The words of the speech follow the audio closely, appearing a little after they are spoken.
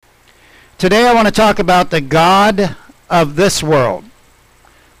Today I want to talk about the God of this world.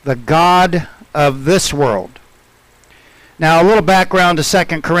 The God of this world. Now, a little background to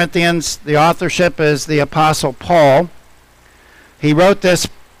 2 Corinthians. The authorship is the Apostle Paul. He wrote this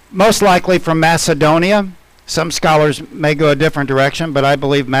most likely from Macedonia. Some scholars may go a different direction, but I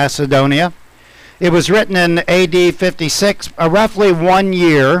believe Macedonia. It was written in AD 56, roughly 1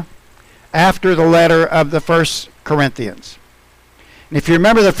 year after the letter of the First Corinthians. And if you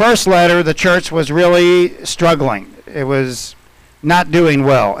remember the first letter, the church was really struggling. It was not doing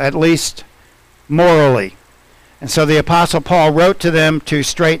well, at least morally. And so the Apostle Paul wrote to them to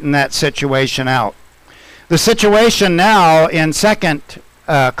straighten that situation out. The situation now in 2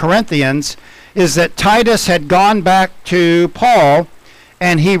 Corinthians is that Titus had gone back to Paul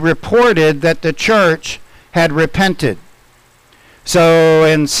and he reported that the church had repented. So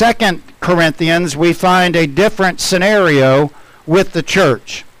in 2 Corinthians we find a different scenario with the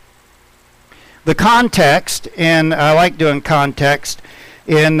church. The context, and I like doing context,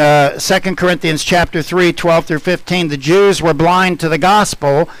 in 2 Corinthians chapter 3, 12 through 15, the Jews were blind to the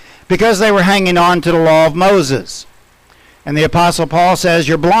gospel because they were hanging on to the law of Moses. And the Apostle Paul says,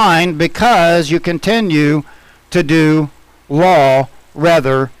 you're blind because you continue to do law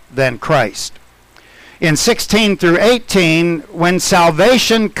rather than Christ. In 16 through 18, when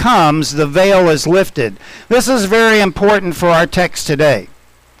salvation comes, the veil is lifted. This is very important for our text today.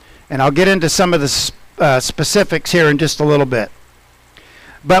 And I'll get into some of the specifics here in just a little bit.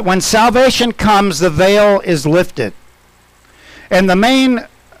 But when salvation comes, the veil is lifted. And the main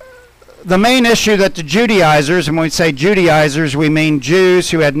issue that the Judaizers, and when we say Judaizers, we mean Jews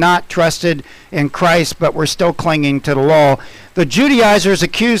who had not trusted in Christ but were still clinging to the law. The Judaizers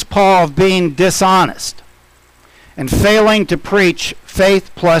accused Paul of being dishonest and failing to preach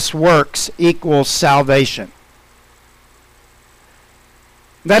faith plus works equals salvation.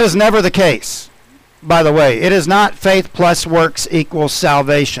 That is never the case, by the way. It is not faith plus works equals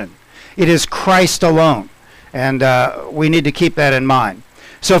salvation. It is Christ alone. And we need to keep that in mind.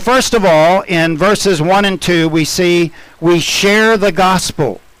 So first of all, in verses 1 and 2, we see we share the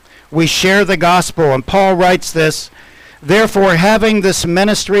gospel. We share the gospel. And Paul writes this, therefore, having this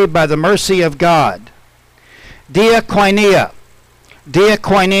ministry by the mercy of God, diakonia.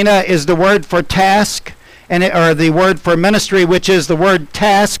 Diakonia is the word for task, or the word for ministry, which is the word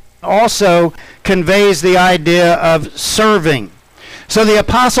task, also conveys the idea of serving. So the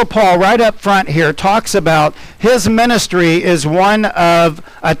Apostle Paul, right up front here, talks about his ministry is one of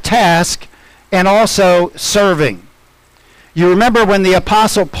a task and also serving. You remember when the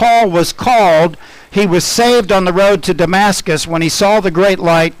Apostle Paul was called, he was saved on the road to Damascus. When he saw the great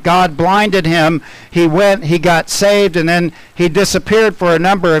light, God blinded him. He went, he got saved, and then he disappeared for a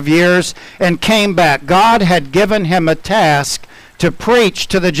number of years and came back. God had given him a task to preach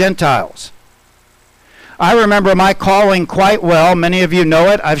to the Gentiles. I remember my calling quite well. Many of you know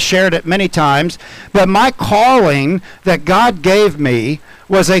it. I've shared it many times. But my calling that God gave me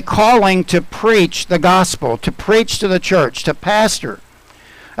was a calling to preach the gospel, to preach to the church, to pastor.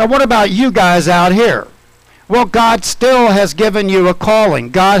 Now, what about you guys out here? Well, God still has given you a calling.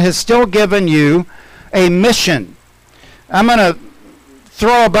 God has still given you a mission. I'm going to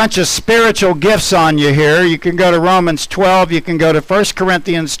throw a bunch of spiritual gifts on you here. You can go to Romans 12, you can go to 1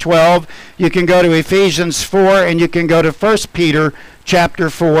 Corinthians 12, you can go to Ephesians 4, and you can go to 1 Peter chapter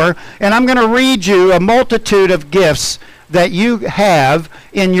 4. And I'm going to read you a multitude of gifts that you have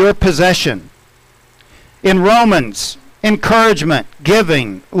in your possession. In Romans, encouragement,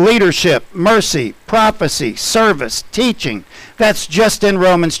 giving, leadership, mercy, prophecy, service, teaching. That's just in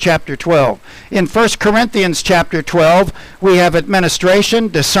Romans chapter 12. In 1 Corinthians chapter 12, we have administration,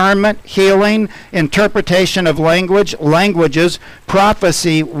 discernment, healing, interpretation of languages,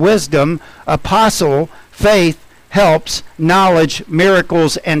 prophecy, wisdom, apostle, faith, helps, knowledge,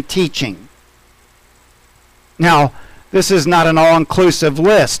 miracles, and teaching. Now, this is not an all-inclusive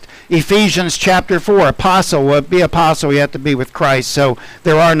list. Ephesians chapter 4, apostle. Well, be apostle, you have to be with Christ, so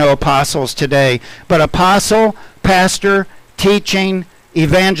there are no apostles today. But apostle, pastor, teaching,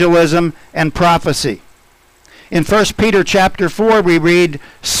 evangelism, and prophecy. In 1 Peter chapter 4, we read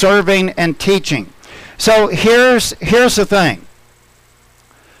serving and teaching. So here's the thing.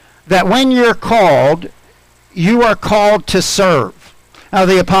 That when you're called, you are called to serve. Now,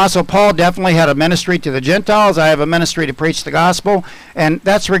 the Apostle Paul definitely had a ministry to the Gentiles. I have a ministry to preach the gospel, and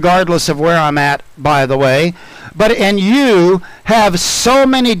that's regardless of where I'm at, by the way. And you have so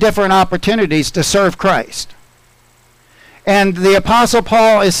many different opportunities to serve Christ. And the Apostle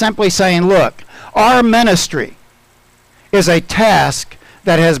Paul is simply saying, look, our ministry is a task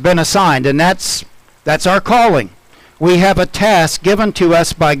that has been assigned, and that's our calling. We have a task given to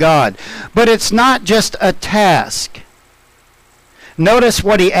us by God. But it's not just a task. Notice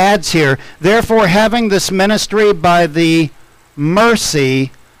what he adds here. Therefore, having this ministry by the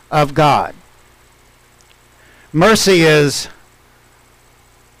mercy of God. Mercy is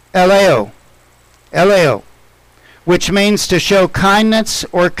eleo, which means to show kindness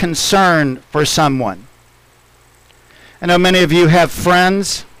or concern for someone. I know many of you have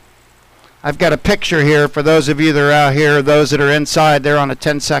friends. I've got a picture here for those of you that are out here. Those that are inside, they're on a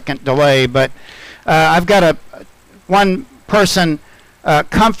 10-second delay. But I've got one person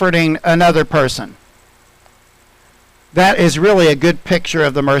comforting another person. That is really a good picture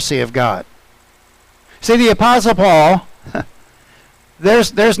of the mercy of God. See, the Apostle Paul,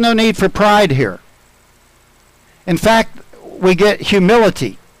 there's no need for pride here. In fact, we get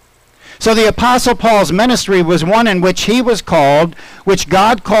humility. So the Apostle Paul's ministry was one in which he was called, which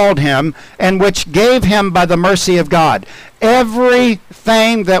God called him, and which gave him by the mercy of God.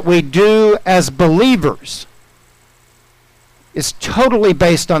 Everything that we do as believers is totally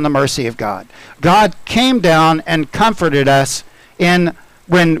based on the mercy of God. God came down and comforted us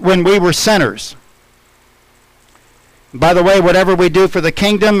when we were sinners. By the way, whatever we do for the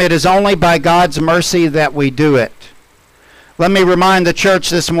kingdom, it is only by God's mercy that we do it. Let me remind the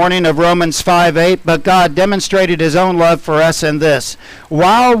church this morning of Romans 5:8. But God demonstrated his own love for us in this: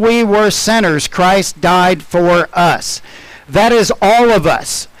 while we were sinners, Christ died for us. That is all of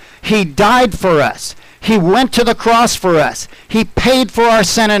us. He died for us. He went to the cross for us. He paid for our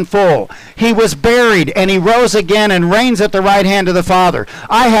sin in full. He was buried, and he rose again and reigns at the right hand of the Father.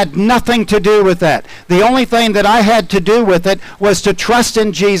 I had nothing to do with that. The only thing that I had to do with it was to trust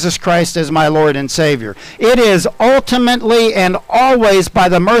in Jesus Christ as my Lord and Savior. It is ultimately and always by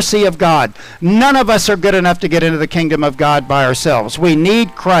the mercy of God. None of us are good enough to get into the kingdom of God by ourselves. We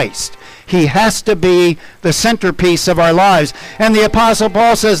need Christ. He has to be the centerpiece of our lives. And the Apostle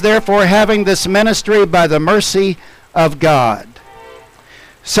Paul says, therefore, having this ministry by the mercy of God.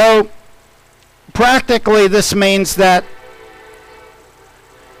 So, practically, this means that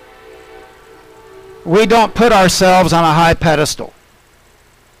we don't put ourselves on a high pedestal.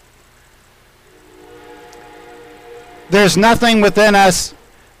 There's nothing within us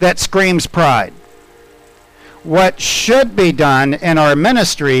that screams pride. What should be done in our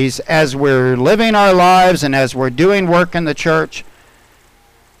ministries as we're living our lives and as we're doing work in the church,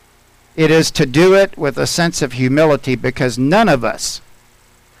 it is to do it with a sense of humility, because none of us,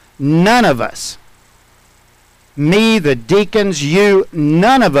 me, the deacons, you,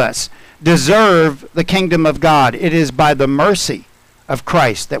 none of us deserve the kingdom of God. It is by the mercy of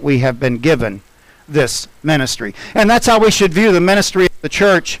Christ that we have been given this ministry. And that's how we should view the ministry of the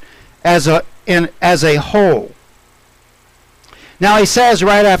church as a whole. Now he says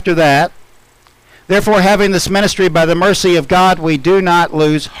right after that, therefore, having this ministry by the mercy of God, we do not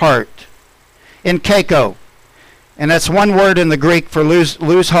lose heart. In keiko, and that's one word in the Greek for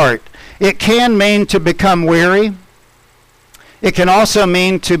lose heart. It can mean to become weary. It can also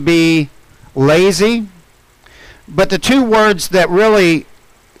mean to be lazy. But the two words that really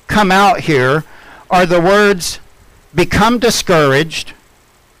come out here are the words become discouraged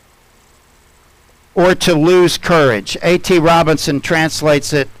or to lose courage. A.T. Robinson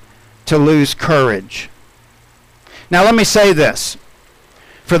translates it to lose courage. Now let me say this.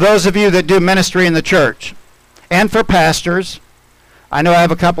 For those of you that do ministry in the church, and for pastors, I know I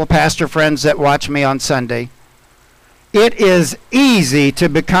have a couple of pastor friends that watch me on Sunday. It is easy to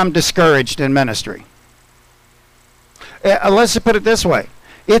become discouraged in ministry. Let's put it this way.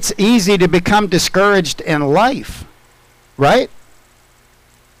 It's easy to become discouraged in life, right?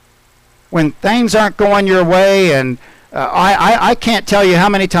 When things aren't going your way, and I can't tell you how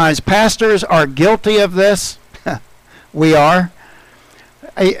many times pastors are guilty of this. We are.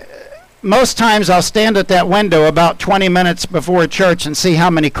 Most times I'll stand at that window about 20 minutes before church and see how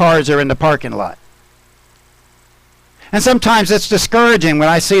many cars are in the parking lot. And sometimes it's discouraging when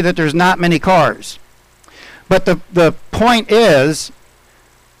I see that there's not many cars. But the point is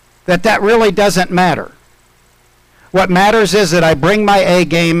that really doesn't matter. What matters is that I bring my A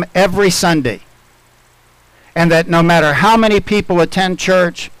game every Sunday. And that no matter how many people attend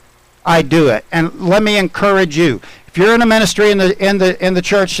church, I do it. And let me encourage you. If you're in a ministry in the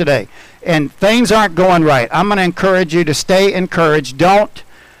church today and things aren't going right, I'm going to encourage you to stay encouraged. Don't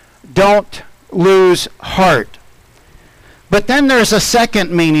lose heart. But then there's a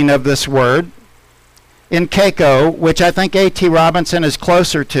second meaning of this word in keiko, which I think A.T. Robinson is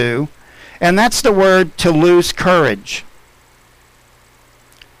closer to, and that's the word to lose courage.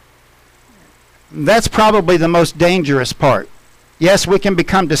 That's probably the most dangerous part. Yes, we can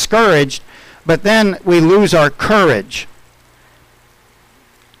become discouraged, but then we lose our courage.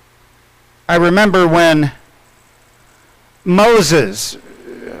 I remember when Moses,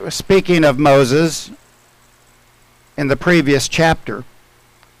 speaking of Moses in the previous chapter,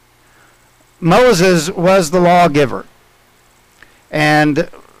 Moses was the lawgiver. And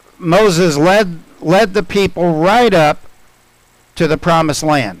Moses led the people right up to the promised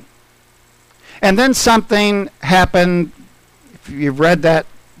land. And then something happened. If you've read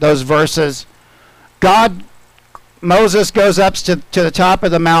those verses, Moses goes up to the top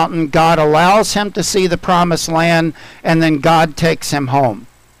of the mountain. God allows him to see the promised land, and then God takes him home.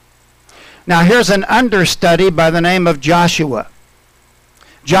 Now here's an understudy by the name of Joshua.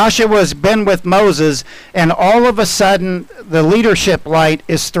 Joshua's been with Moses, and all of a sudden the leadership light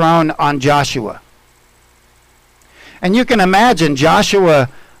is thrown on Joshua. And you can imagine Joshua,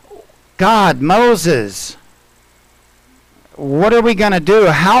 God, Moses, what are we going to do?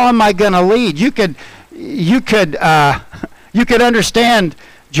 How am I going to lead? You could understand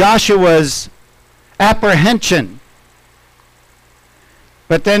Joshua's apprehension.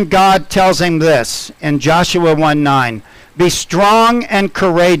 But then God tells him this in Joshua 1:9, be strong and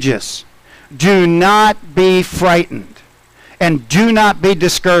courageous. Do not be frightened, and do not be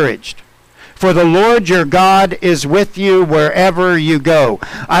discouraged. For the Lord your God is with you wherever you go.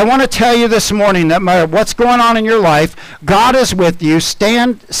 I want to tell you this morning that no matter what's going on in your life, God is with you.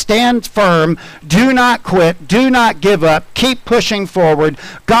 Stand firm. Do not quit. Do not give up. Keep pushing forward.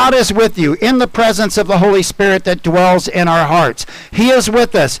 God is with you in the presence of the Holy Spirit that dwells in our hearts. He is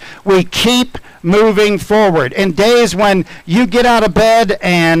with us. We keep moving forward. In days when you get out of bed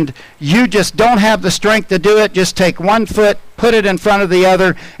and you just don't have the strength to do it, just take one foot, put it in front of the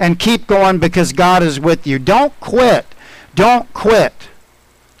other, and keep going because God is with you. Don't quit. Don't quit.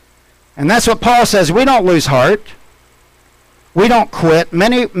 And that's what Paul says. We don't lose heart. We don't quit.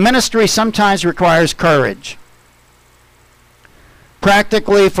 Ministry sometimes requires courage.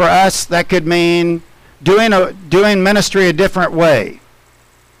 Practically for us, that could mean doing ministry a different way.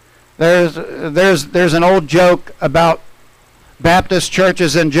 There's an old joke about Baptist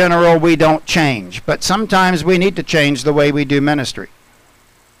churches in general. We don't change, but sometimes we need to change the way we do ministry.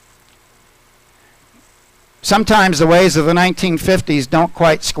 Sometimes the ways of the 1950s don't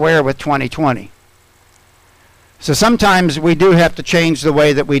quite square with 2020. So sometimes we do have to change the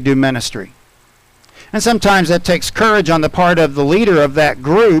way that we do ministry. And sometimes that takes courage on the part of the leader of that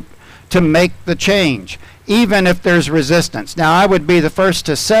group to make the change, even if there's resistance. Now, I would be the first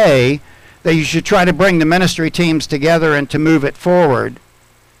to say that you should try to bring the ministry teams together and to move it forward.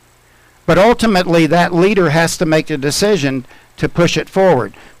 But ultimately, that leader has to make the decision to push it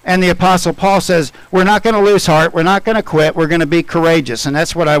forward. And the Apostle Paul says, we're not going to lose heart. We're not going to quit. We're going to be courageous. And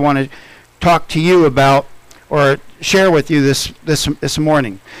that's what I want to talk to you about or share with you this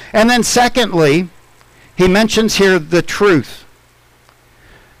morning. And then secondly, he mentions here the truth.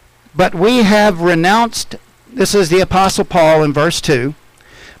 But we have renounced, this is the Apostle Paul in verse 2,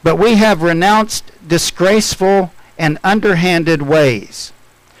 but we have renounced disgraceful and underhanded ways.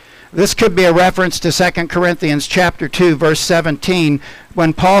 This could be a reference to 2 Corinthians chapter 2, verse 17,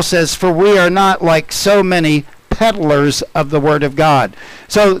 when Paul says, for we are not like so many peddlers of the word of God.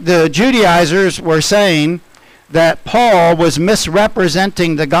 So the Judaizers were saying that Paul was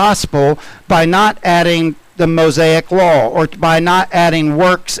misrepresenting the gospel by not adding the Mosaic law or by not adding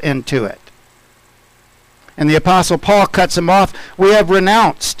works into it. And the Apostle Paul cuts him off. We have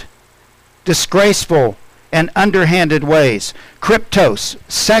renounced disgraceful and underhanded ways. Kryptos,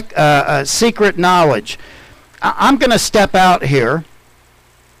 secret knowledge. I'm going to step out here.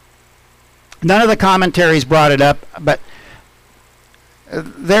 None of the commentaries brought it up, but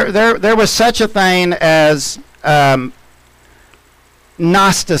there was such a thing as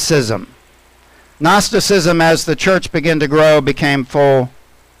Gnosticism. Gnosticism, as the church began to grow, became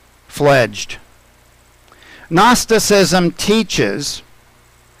full-fledged. Gnosticism teaches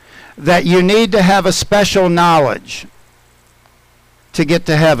that you need to have a special knowledge to get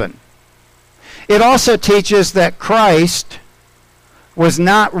to heaven. It also teaches that Christ was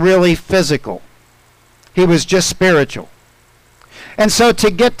not really physical. He was just spiritual. And so to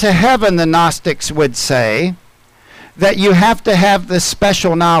get to heaven, the Gnostics would say that you have to have this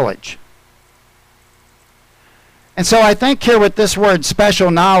special knowledge. And so I think here with this word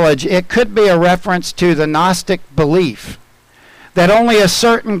special knowledge, it could be a reference to the Gnostic belief that only a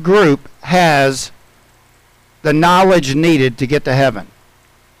certain group has the knowledge needed to get to heaven.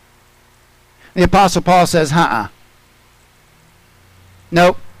 The Apostle Paul says,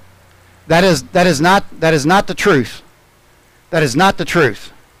 nope, that is not the truth. That is not the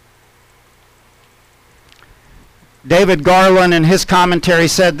truth. David Garland in his commentary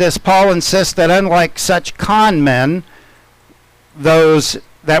said this: Paul insists that unlike such con men, those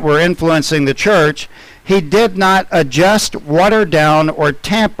that were influencing the church, he did not adjust, water down, or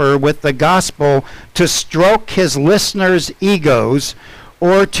tamper with the gospel to stroke his listeners' egos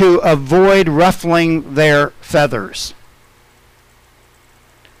or to avoid ruffling their feathers.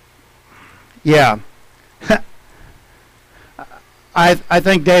 Yeah. I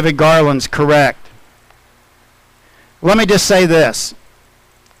think David Garland's correct. Let me just say this.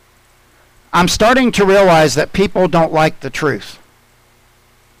 I'm starting to realize that people don't like the truth.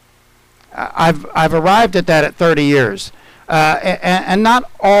 I've arrived at that at 30 years. And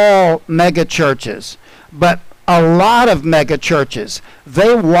not all mega churches, but a lot of mega churches,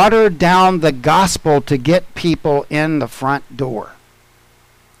 they water down the gospel to get people in the front door.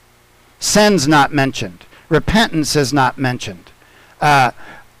 Sin's not mentioned. Repentance is not mentioned.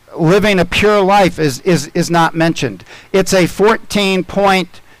 Living a pure life is not mentioned. It's a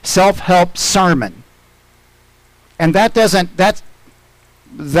 14-point self-help sermon. And that is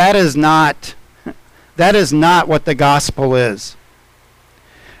not what the gospel is.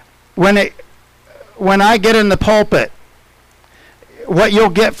 When I get in the pulpit, what you'll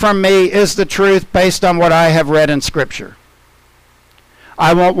get from me is the truth based on what I have read in Scripture.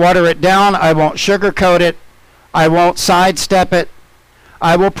 I won't water it down. I won't sugarcoat it. I won't sidestep it.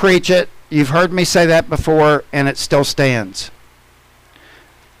 I will preach it. You've heard me say that before, and it still stands.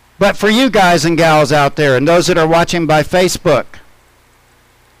 But for you guys and gals out there, and those that are watching by Facebook,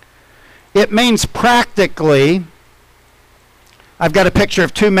 it means practically, I've got a picture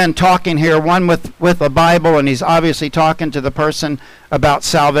of two men talking here, one with a Bible, and he's obviously talking to the person about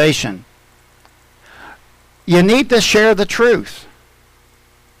salvation. You need to share the truth.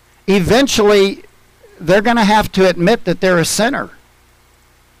 Eventually, they're going to have to admit that they're a sinner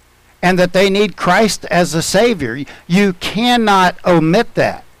and that they need Christ as a Savior. You cannot omit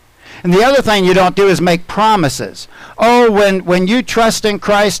that. And the other thing you don't do is make promises. Oh, when you trust in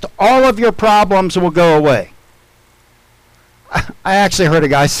Christ, all of your problems will go away. I actually heard a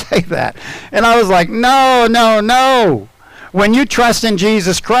guy say that. And I was like, no. When you trust in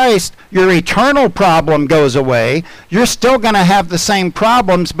Jesus Christ, your eternal problem goes away. You're still going to have the same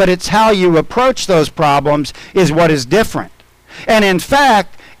problems, but it's how you approach those problems is what is different. And in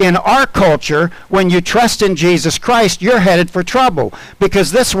fact, in our culture, when you trust in Jesus Christ, you're headed for trouble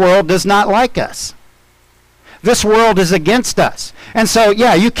because this world does not like us. This world is against us. And so,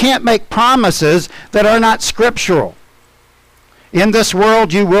 yeah, you can't make promises that are not scriptural. In this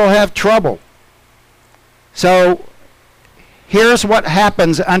world, you will have trouble. So, here's what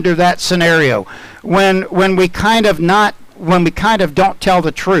happens under that scenario. When we kind of don't tell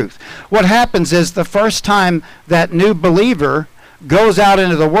the truth. What happens is the first time that new believer goes out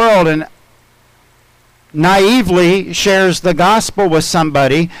into the world and naively shares the gospel with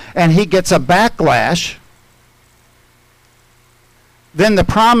somebody and he gets a backlash, then the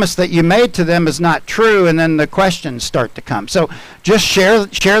promise that you made to them is not true, and then the questions start to come. So just share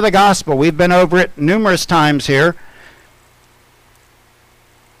the gospel. We've been over it numerous times here.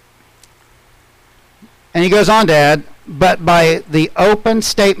 And he goes on to add, but by the open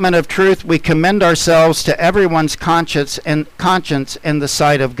statement of truth, we commend ourselves to everyone's conscience in the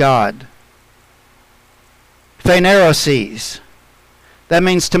sight of God. Phaneroses. That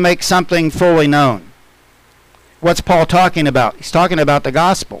means to make something fully known. What's Paul talking about? He's talking about the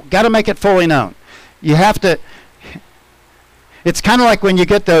gospel. Got to make it fully known. You have to. It's kind of like when you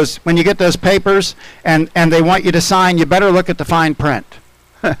get those papers and they want you to sign. You better look at the fine print.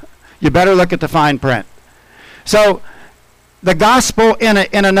 You better look at the fine print. So, the gospel in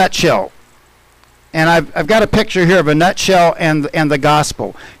a nutshell. And I've got a picture here of a nutshell and the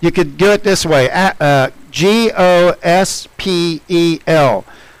gospel. You could do it this way. Gospel.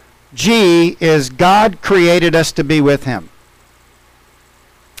 G is God created us to be with him.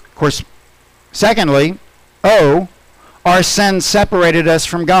 Of course, secondly, O, our sin separated us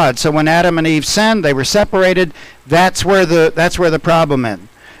from God. So when Adam and Eve sinned, they were separated. That's where the problem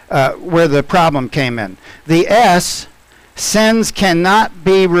came in. The S, sins cannot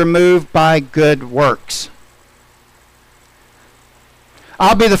be removed by good works.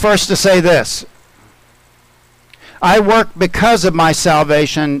 I'll be the first to say this. I work because of my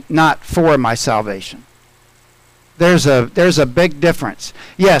salvation, not for my salvation. There's a big difference.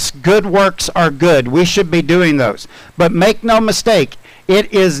 Yes, good works are good. We should be doing those. But make no mistake,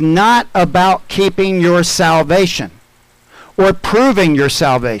 it is not about keeping your salvation or proving your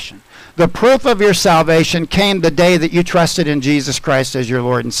salvation. The proof of your salvation came the day that you trusted in Jesus Christ as your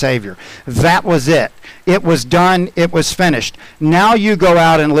Lord and Savior. That was it. It was done. It was finished. Now you go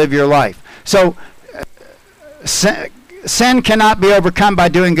out and live your life. So Sin cannot be overcome by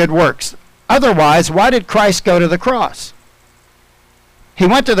doing good works. Otherwise, why did Christ go to the cross? He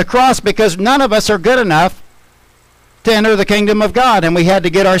went to the cross because none of us are good enough to enter the kingdom of God, and we had to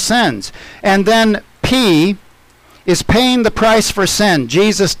get our sins. And then P is paying the price for sin.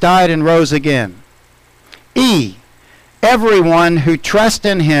 Jesus died and rose again. E, everyone who trusts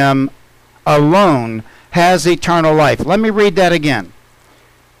in him alone has eternal life. Let me read that again.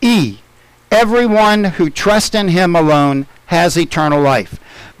 E, everyone who trusts in him alone has eternal life.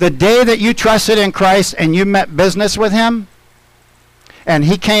 The day that you trusted in Christ and you met business with him, and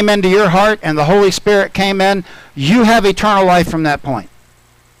he came into your heart and the Holy Spirit came in, you have eternal life from that point.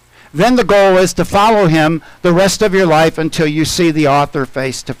 Then the goal is to follow him the rest of your life until you see the author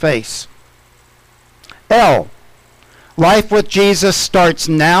face to face. L, life with Jesus starts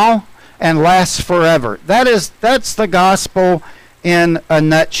now and lasts forever. That's the gospel in a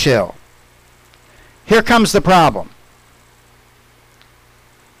nutshell. Here comes the problem.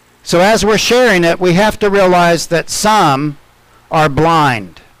 So as we're sharing it, we have to realize that some are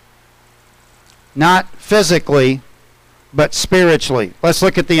blind. Not physically, but spiritually. Let's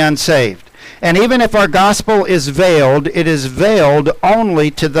look at the unsaved. And even if our gospel is veiled, it is veiled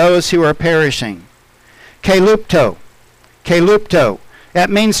only to those who are perishing. Kalupto. Kalupto. That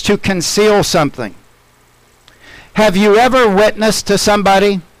means to conceal something. Have you ever witnessed to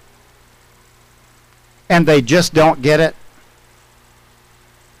somebody and they just don't get it?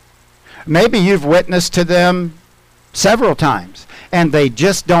 Maybe you've witnessed to them several times and they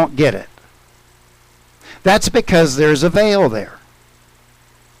just don't get it. That's because there's a veil there.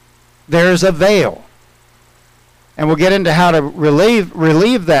 There's a veil. And we'll get into how to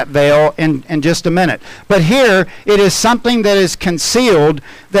relieve that veil in just a minute. But here, it is something that is concealed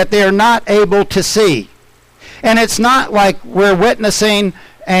that they're not able to see. And it's not like we're witnessing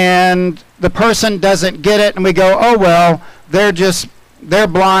and the person doesn't get it and we go, oh, well, they're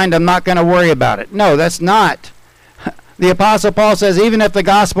blind, I'm not going to worry about it. No, that's not. The Apostle Paul says even if the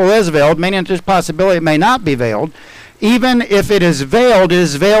gospel is veiled, meaning there's possibility it may not be veiled, even if it is veiled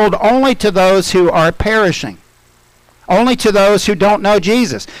only to those who are perishing. Only to those who don't know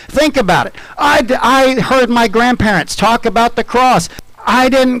Jesus. Think about it. I heard my grandparents talk about the cross. I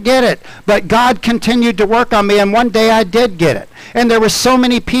didn't get it, but God continued to work on me, and one day I did get it. And there were so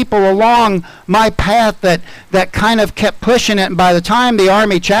many people along my path that kind of kept pushing it, and by the time the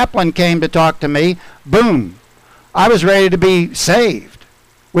Army chaplain came to talk to me, boom, I was ready to be saved,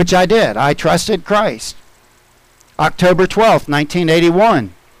 which I did. I trusted Christ. October 12th,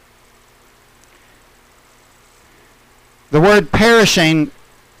 1981. The word perishing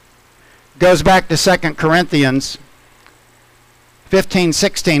goes back to 2 Corinthians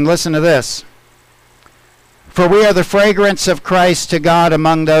 15:16. Listen to this. For we are the fragrance of Christ to God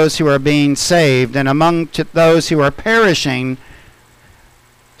among those who are being saved and among those who are perishing.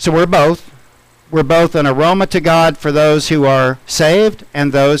 So we're both an aroma to God for those who are saved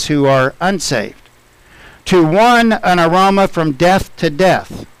and those who are unsaved. To one, an aroma from death to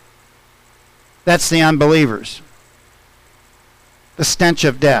death. That's the unbelievers. The stench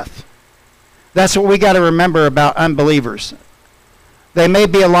of death. That's what we got to remember about unbelievers. They may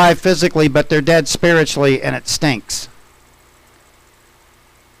be alive physically, but they're dead spiritually, and it stinks.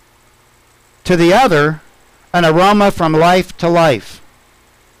 To the other, an aroma from life to life.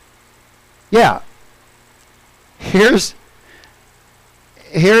 Yeah. Here's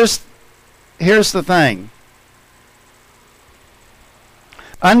the thing.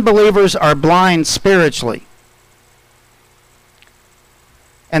 Unbelievers are blind spiritually.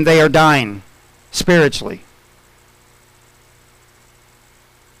 And they are dying spiritually.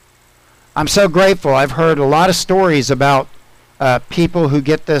 I'm so grateful. I've heard a lot of stories about people who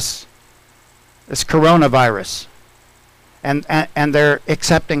get this coronavirus. And they're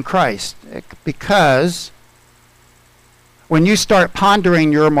accepting Christ. Because when you start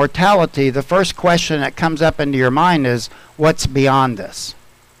pondering your mortality, the first question that comes up into your mind is, what's beyond this?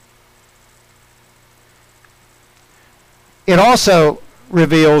 It also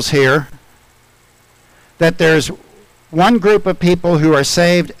reveals here that there's one group of people who are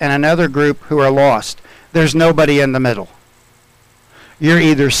saved and another group who are lost. There's nobody in the middle. You're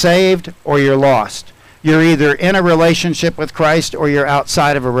either saved or you're lost. You're either in a relationship with Christ or you're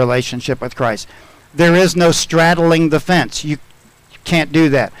outside of a relationship with Christ. There is no straddling the fence. You can't do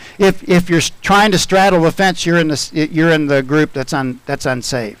that. If you're trying to straddle the fence, you're in the group that's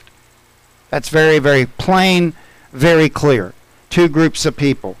unsaved. That's very, very plain, very clear. Two groups of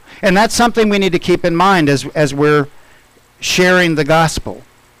people. And that's something we need to keep in mind as we're sharing the gospel.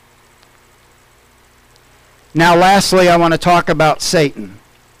 Now lastly, I want to talk about Satan.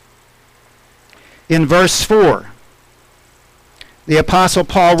 In verse 4, the Apostle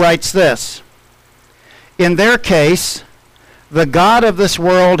Paul writes this: "In their case, the God of this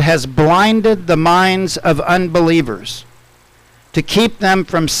world has blinded the minds of unbelievers to keep them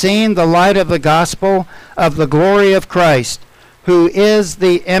from seeing the light of the gospel of the glory of Christ, who is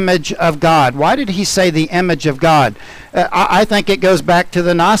the image of God." Why did he say the image of God? I think it goes back to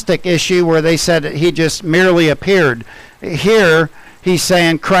the Gnostic issue where they said that he just merely appeared. Here, he's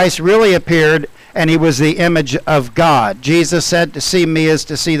saying Christ really appeared and he was the image of God. Jesus said, "To see me is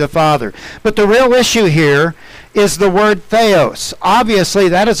to see the Father." But the real issue here is the word theos. Obviously,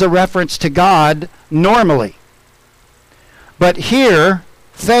 that is a reference to God normally. But here,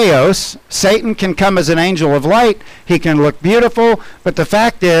 theos, Satan can come as an angel of light. He can look beautiful. But the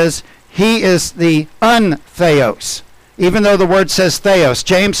fact is, he is the untheos, even though the word says theos.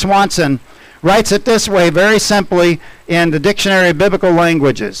 James Swanson writes it this way very simply in the Dictionary of Biblical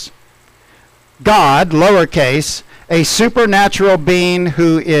Languages: God, lowercase, a supernatural being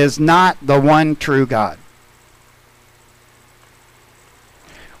who is not the one true God.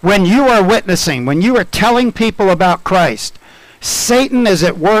 When you are witnessing, when you are telling people about Christ, Satan is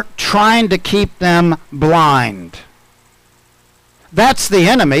at work trying to keep them blind. That's the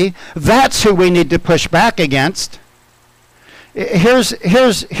enemy. That's who we need to push back against. Here's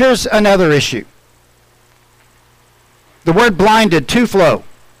another issue. The word blinded, tuflo,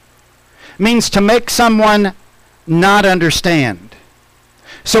 means to make someone not understand.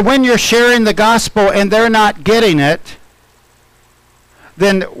 So when you're sharing the gospel and they're not getting it,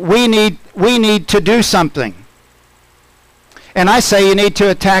 then we need to do something. And I say you need to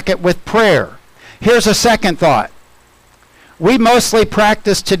attack it with prayer. Here's a second thought. We mostly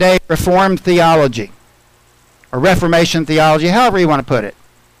practice today Reformed theology, or Reformation theology, however you want to put it.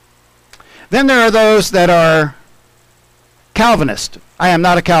 Then there are those that are Calvinist. I am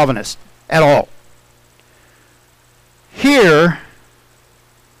not a Calvinist at all. Here,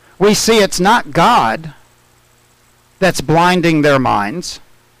 we see it's not God that's blinding their minds.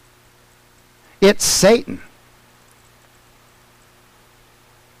 It's Satan.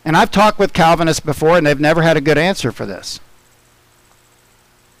 And I've talked with Calvinists before, and they've never had a good answer for this.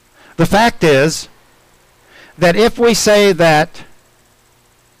 The fact is that if we say that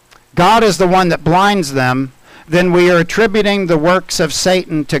God is the one that blinds them, then we are attributing the works of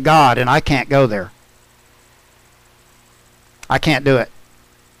Satan to God, and I can't go there. I can't do it.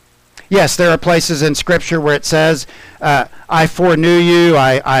 Yes, there are places in Scripture where it says, I foreknew you,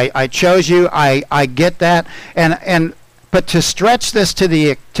 I chose you, I get that. But to stretch this to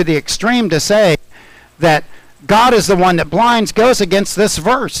the extreme to say that God is the one that blinds goes against this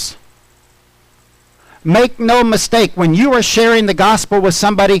verse. Make no mistake, when you are sharing the gospel with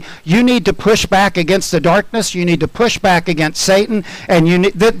somebody, you need to push back against the darkness. You need to push back against Satan. And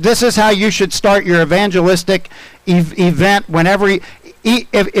this is how you should start your evangelistic event whenever,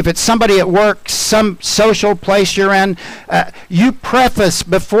 if it's somebody at work, some social place you're in, you preface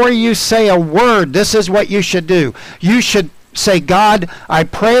before you say a word, this is what you should do. You should say, God, I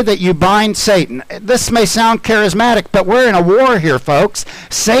pray that you bind Satan. This may sound charismatic, but we're in a war here, folks.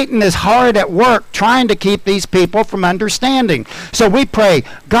 Satan is hard at work trying to keep these people from understanding. So we pray,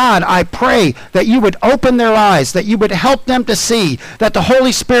 God, I pray that you would open their eyes, that you would help them to see, that the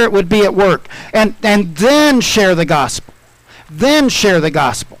Holy Spirit would be at work, and then share the gospel. Then share the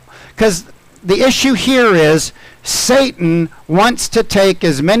gospel. Because the issue here is Satan wants to take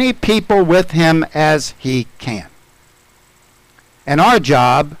as many people with him as he can. And our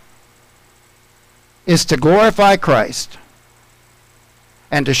job is to glorify Christ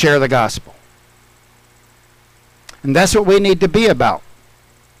and to share the gospel. And that's what we need to be about.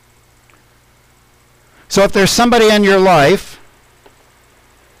 So if there's somebody in your life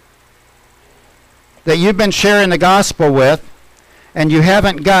that you've been sharing the gospel with and you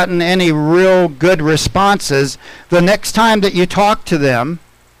haven't gotten any real good responses, the next time that you talk to them,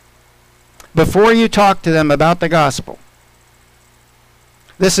 before you talk to them about the gospel,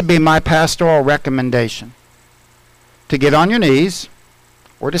 this would be my pastoral recommendation: to get on your knees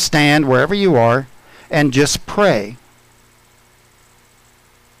or to stand wherever you are and just pray.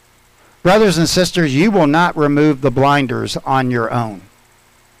 Brothers and sisters, you will not remove the blinders on your own.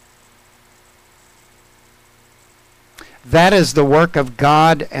 That is the work of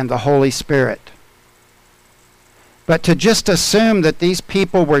God and the Holy Spirit. But to just assume that these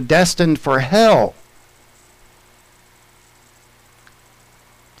people were destined for hell,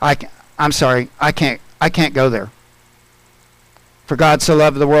 I'm sorry, I can't go there. For God so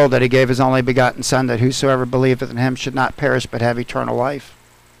loved the world that he gave his only begotten Son, that whosoever believeth in him should not perish but have eternal life.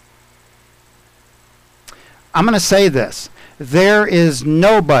 I'm going to say this. There is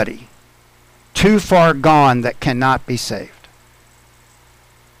nobody too far gone that cannot be saved.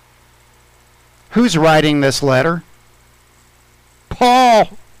 Who's writing this letter? Paul.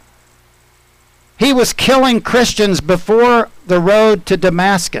 He was killing Christians before the road to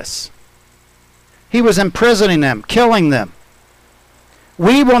Damascus. He was imprisoning them, killing them.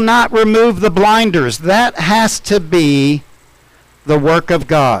 We will not remove the blinders. That has to be the work of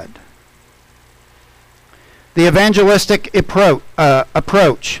God. The evangelistic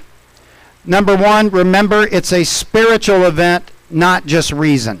approach. Number one, remember it's a spiritual event, not just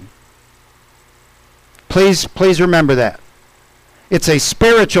reason. Please remember that. It's a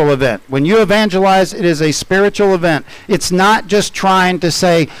spiritual event. When you evangelize, it is a spiritual event. It's not just trying to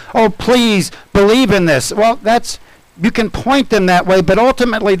say, oh, please believe in this. Well, you can point them that way, but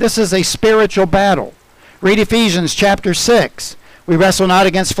ultimately this is a spiritual battle. Read Ephesians chapter 6. We wrestle not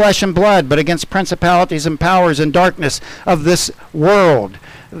against flesh and blood, but against principalities and powers and darkness of this world.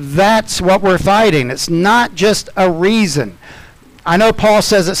 That's what we're fighting. It's not just a reason. I know Paul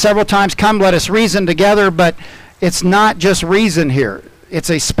says it several times, come, let us reason together, but it's not just reason here. It's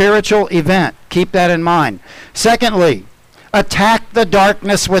a spiritual event. Keep that in mind. Secondly, attack the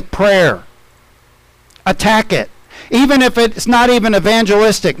darkness with prayer. Attack it. Even if it's not even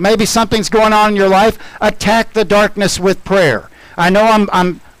evangelistic, maybe something's going on in your life, attack the darkness with prayer. I know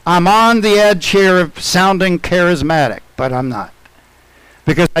I'm on the edge here of sounding charismatic, but I'm not.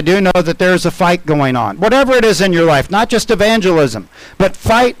 Because I do know that there's a fight going on. Whatever it is in your life, not just evangelism, but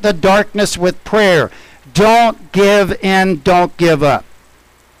fight the darkness with prayer. Don't give in, don't give up.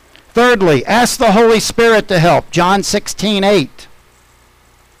 Thirdly, ask the Holy Spirit to help. John 16:8.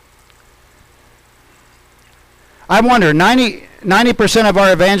 I wonder, 90% of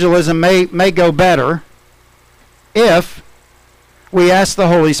our evangelism may go better if we ask the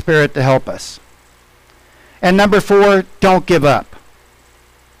Holy Spirit to help us. And number 4, don't give up.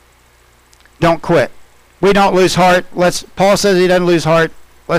 Don't quit. We don't lose heart. Paul says he doesn't lose heart.